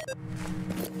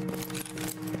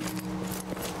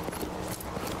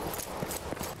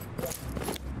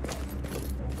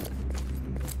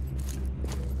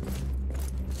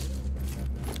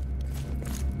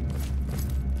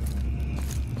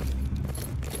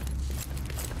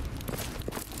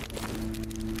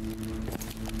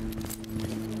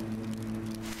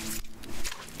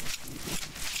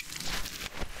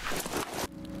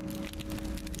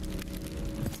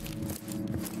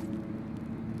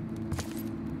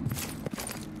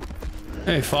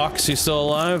 Hey, Fox, you still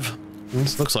alive?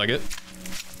 This looks like it.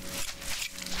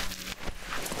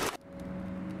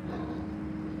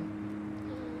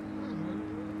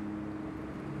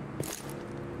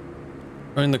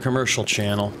 Join the commercial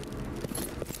channel.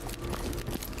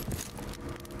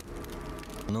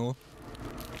 Ну?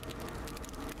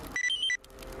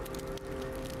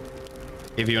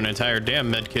 Gave you an entire damn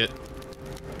medkit.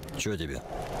 Чё тебе?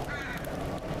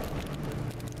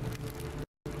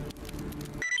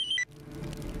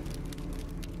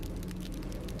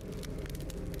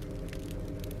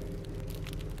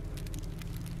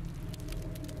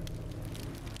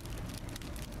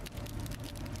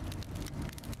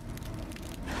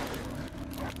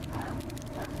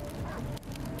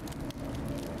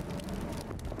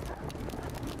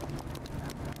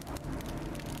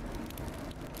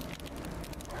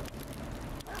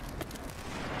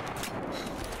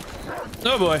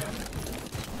 Oh boy.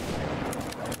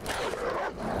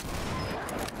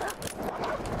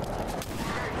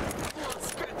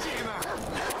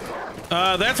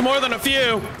 That's more than a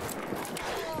few.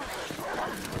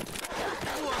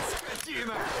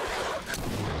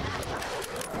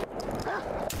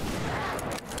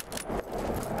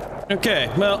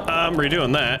 Okay, well, I'm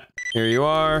redoing that. Here you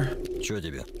are. Чё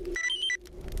тебе?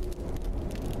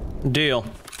 Deal.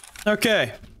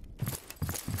 Okay.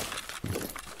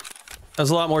 There's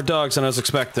a lot more dogs than I was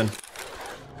expecting.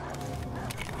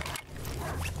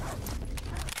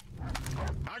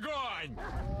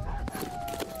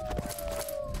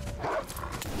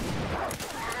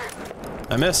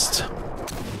 I missed.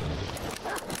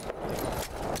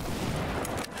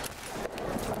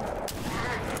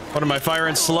 What am I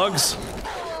firing slugs?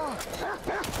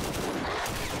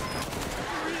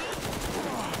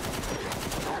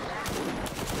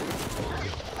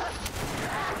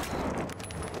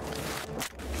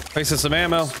 Wasted some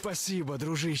ammo. Спасибо,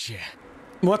 дружище.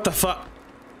 What the fuck?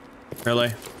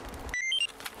 Really?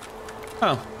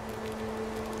 Oh.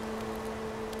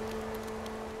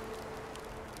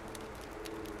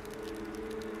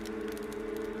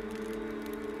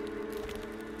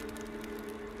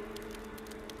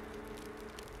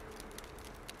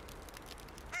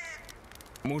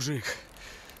 Мужик,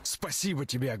 спасибо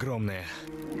тебе огромное.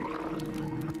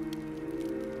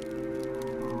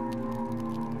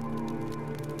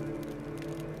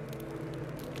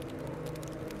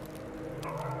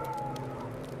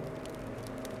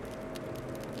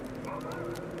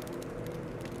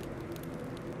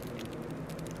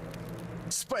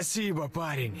 Спасибо,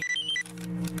 парень.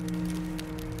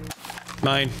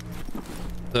 Mine.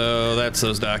 So that's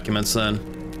those documents then.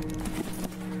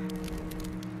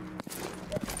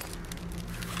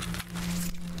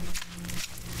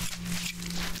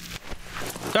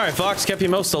 Alright, Fox kept you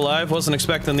most alive. Wasn't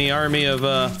expecting the army of,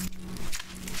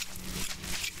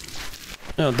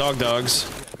 dogs.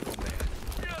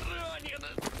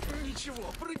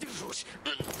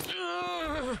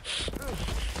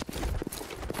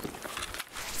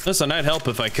 Listen, I'd help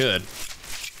if I could.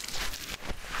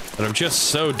 But I'm just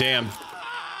so damn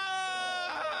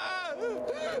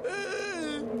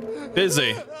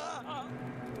busy.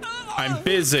 I'm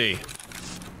busy.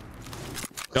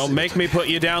 Don't make me put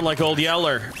you down like old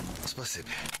Yeller.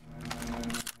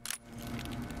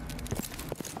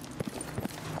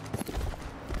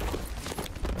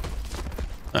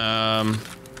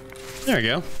 There we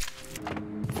go.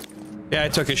 Yeah, I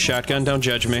took his shotgun. Don't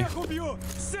judge me.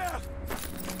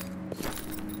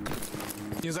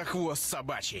 Не за хвост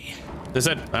собачий. Is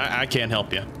it? I can't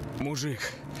help you.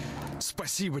 Мужик,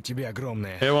 спасибо тебе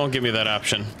огромное. It won't give me that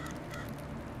option.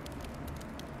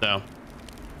 So.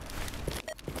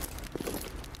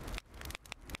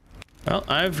 Well,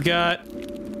 I've got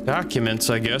documents,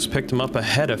 I guess. Picked them up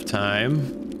ahead of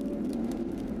time.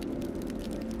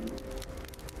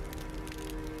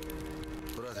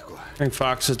 Bring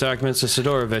Fox's documents to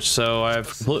Sidorovich, so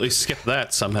I've completely skipped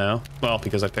that somehow. Well,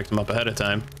 because I picked them up ahead of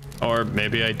time. Or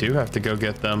maybe I do have to go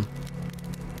get them.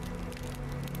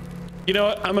 You know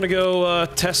what? I'm gonna go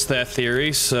test that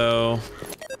theory, so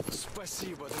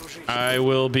I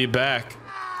will be back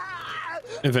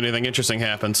if anything interesting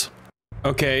happens.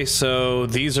 Okay, so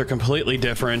these are completely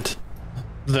different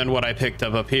than what I picked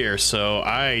up here, so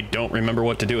I don't remember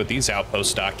what to do with these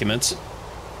outpost documents.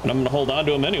 And I'm gonna hold on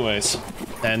to them anyways.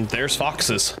 And there's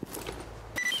Fox's.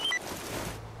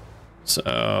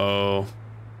 So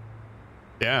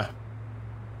yeah.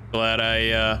 Glad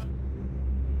I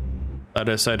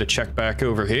decided to check back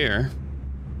over here.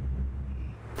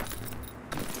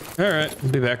 Alright, I'll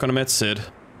be back when I'm at Sid.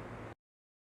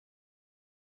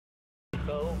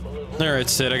 Alright,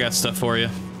 Sid, I got stuff for you.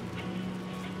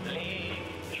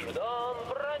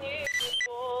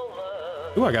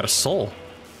 Ooh, I got a soul.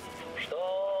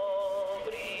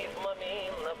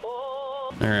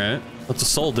 Alright, what's a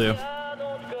soul do?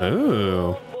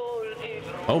 Ooh.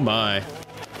 Oh my.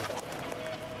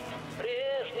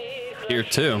 Here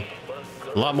too.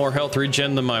 A lot more health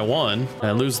regen than my one.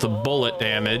 I lose the bullet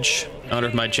damage. I wonder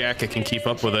if my jacket can keep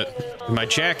up with it. My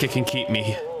jacket can keep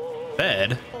me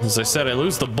fed. As I said, I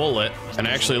lose the bullet and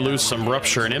I actually lose some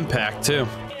rupture and impact too.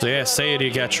 So yeah,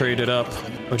 S.T.A.L.K.E.R got traded up,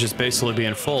 which is basically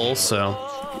being full, so.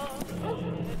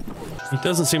 He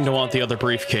doesn't seem to want the other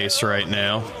briefcase right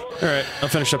now. Alright, I'll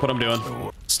finish up what I'm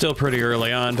doing. Still pretty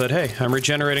early on, but hey, I'm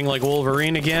regenerating like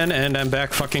Wolverine again, and I'm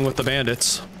back fucking with the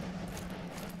bandits.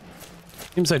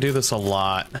 Seems I do this a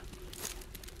lot.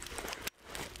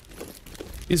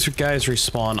 These guys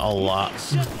respawn a lot.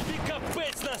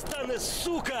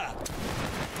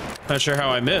 Not sure how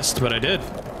I missed, but I did.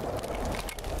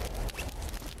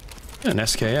 An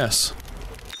SKS.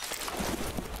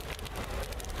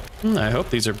 I hope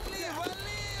these are...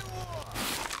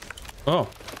 Oh.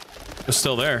 It's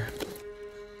still there.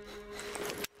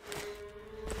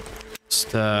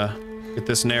 Just, get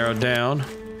this narrowed down.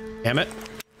 Damn it.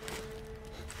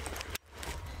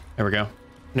 There we go.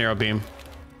 Narrow beam.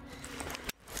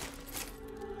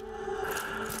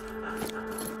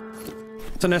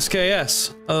 It's an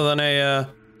SKS. Other than a,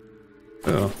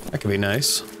 oh, that could be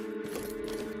nice.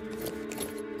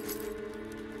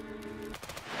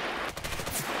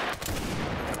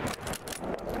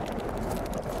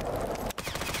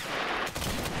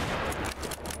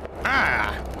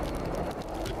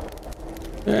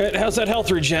 Alright, how's that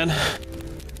health regen?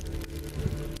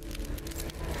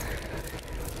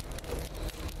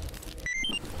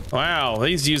 Wow,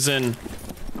 he's using...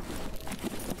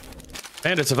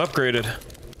 Bandits have upgraded.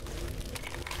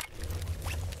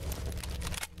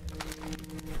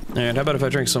 And how about if I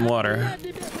drink some water?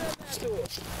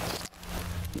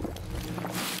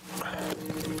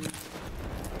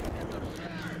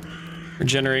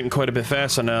 Regenerating quite a bit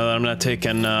faster now that I'm not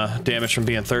taking damage from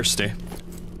being thirsty.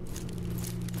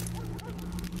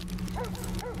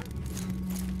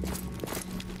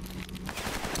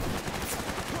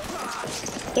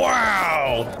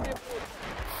 Wow!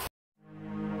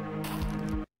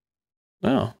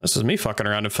 Oh, this is me fucking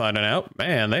around and finding out.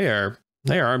 Man, they are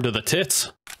armed to the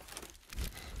tits.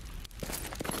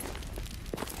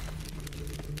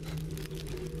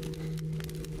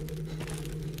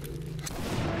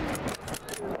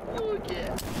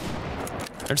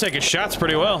 They're taking shots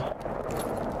pretty well.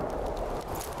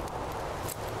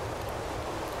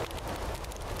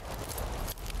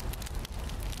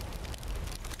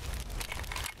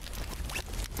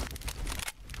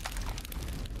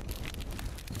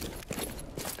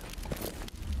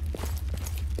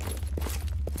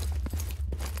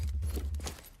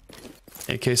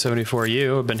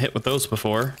 AK-74U, I've been hit with those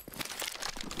before.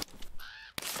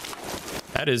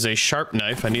 That is a sharp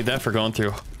knife. I need that for going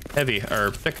through heavy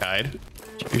or thick hide.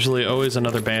 Usually always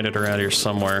another bandit around here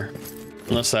somewhere.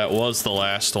 Unless that was the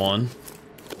last one.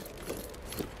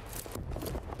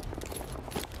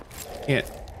 Can't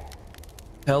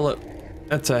tell if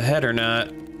that's a head or not.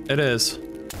 It is.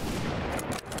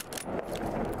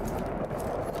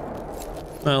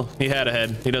 Well, he had a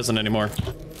head. He doesn't anymore.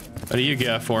 What do you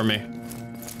got for me?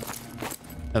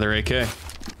 Another AK. I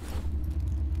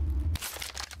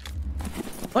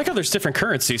like how there's different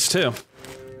currencies too.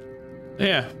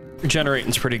 Yeah,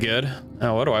 regenerating's pretty good.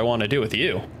 Now, what do I want to do with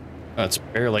you? That's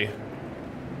barely.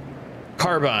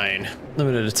 Carbine,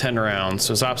 limited to 10 rounds.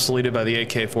 So it's obsoleted by the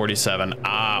AK-47.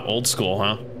 Ah, old school,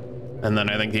 huh? And then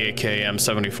I think the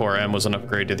AK-M74M was an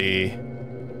upgrade to the...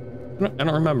 I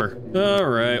don't remember. All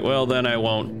right, well then I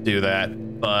won't do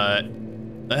that. But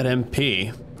that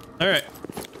MP. All right.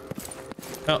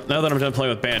 Well, now that I'm done playing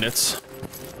with bandits.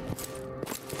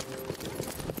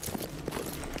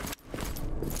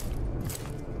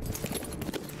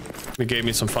 It gave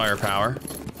me some firepower.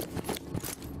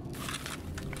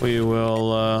 We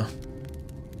will,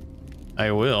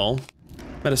 I will.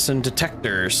 Medicine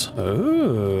detectors.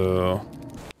 Ooh.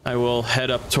 I will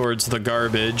head up towards the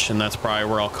garbage, and that's probably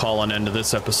where I'll call an end to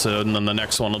this episode, and then the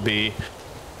next one will be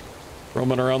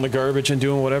roaming around the garbage and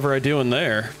doing whatever I do in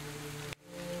there.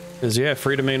 Because, yeah,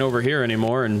 freedom ain't over here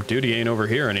anymore, and duty ain't over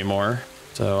here anymore.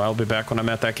 So I'll be back when I'm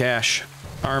at that cache.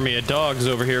 Army of dogs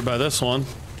over here by this one.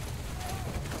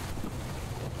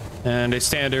 And a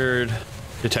standard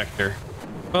detector.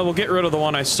 Well, we'll get rid of the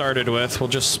one I started with. We'll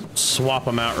just swap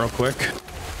them out real quick.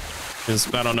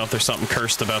 Because I don't know if there's something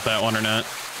cursed about that one or not.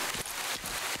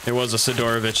 It was a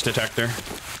Sidorovich detector.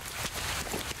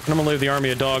 I'm gonna leave the army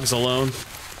of dogs alone.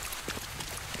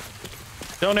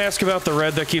 Don't ask about the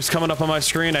red that keeps coming up on my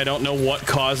screen. I don't know what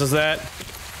causes that.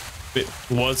 It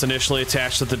was initially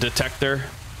attached to the detector.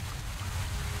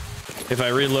 If I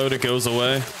reload, it goes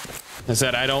away. I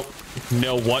said I don't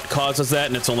know what causes that,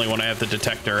 and it's only when I have the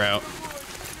detector out.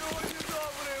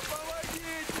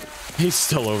 He's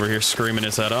still over here screaming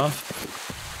his head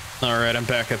off. Alright, I'm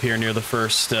back up here near the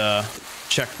first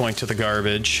checkpoint to the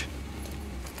garbage.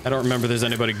 I don't remember if there's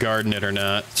anybody guarding it or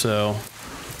not, so...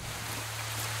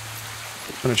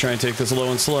 I'm gonna try and take this low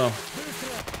and slow.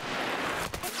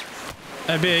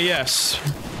 That'd be a yes.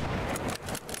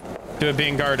 To it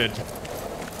being guarded.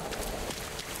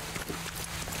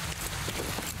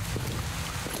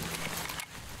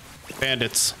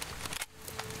 Bandits.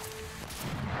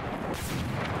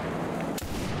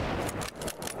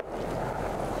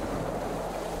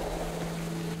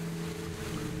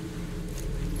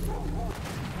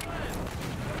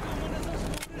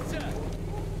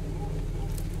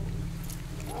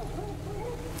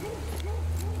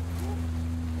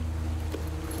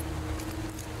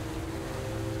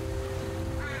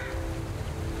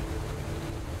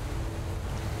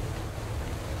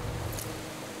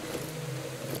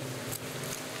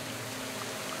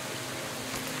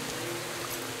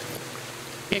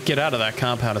 Can't get out of that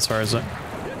compound as far as it.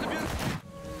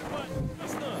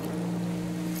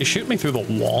 You shoot me through the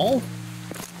wall?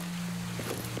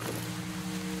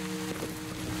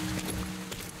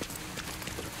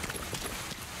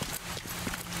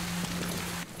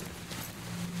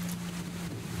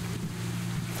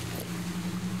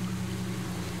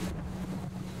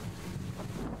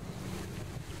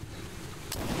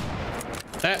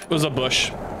 That was a bush.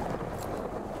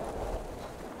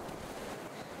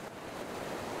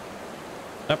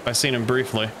 Yep, I seen him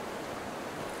briefly.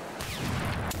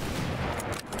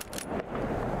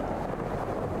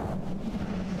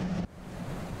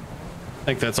 I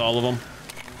think that's all of them.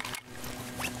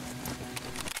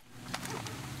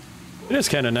 It is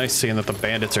kind of nice seeing that the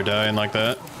bandits are dying like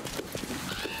that.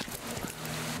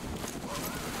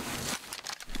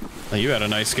 Oh, you had a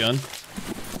nice gun.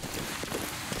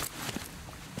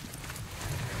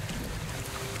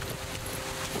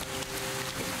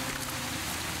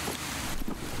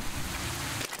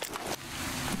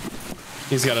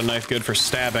 He's got a knife good for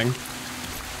stabbing.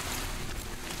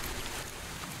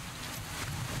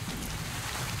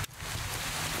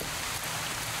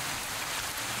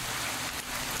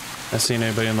 I seen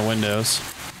anybody in the windows.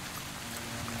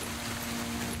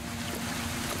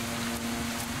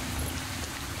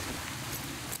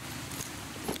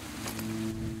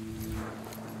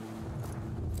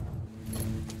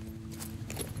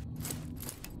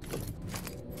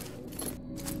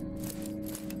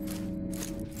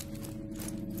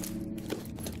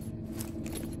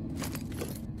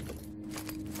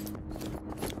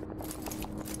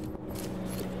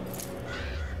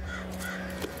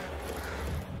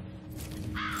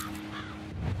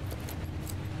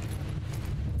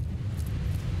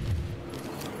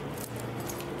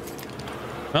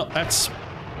 Well, that's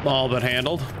all but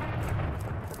handled.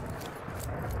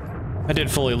 I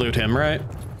did fully loot him, right?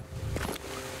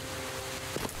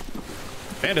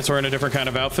 Bandits were in a different kind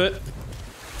of outfit.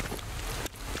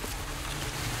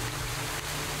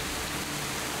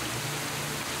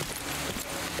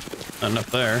 Nothing up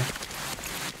there.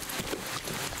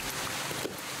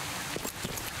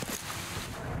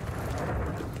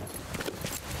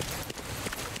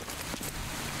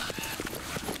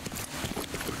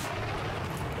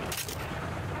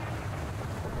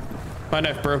 My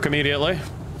knife broke immediately.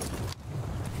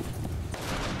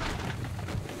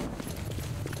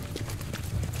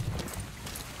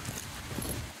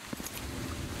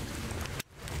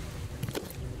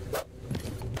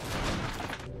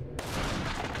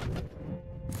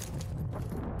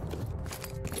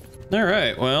 All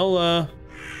right, well,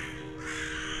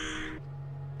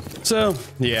 so,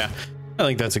 yeah. I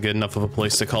think that's a good enough of a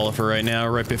place to call it for right now,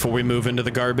 right before we move into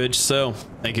the garbage. So,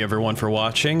 thank you everyone for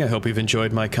watching. I hope you've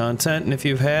enjoyed my content, and if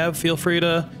you have, feel free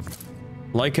to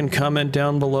like and comment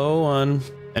down below on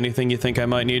anything you think I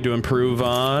might need to improve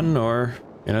on, or,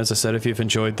 you know, as I said, if you've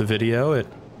enjoyed the video, it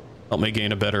helped me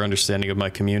gain a better understanding of my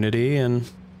community and,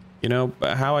 you know,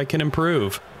 how I can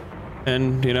improve.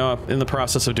 And, you know, in the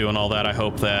process of doing all that, I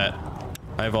hope that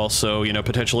I've also, you know,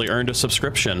 potentially earned a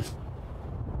subscription.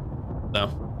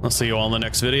 So, I'll see you all in the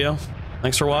next video.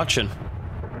 Thanks for watching.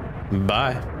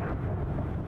 Bye.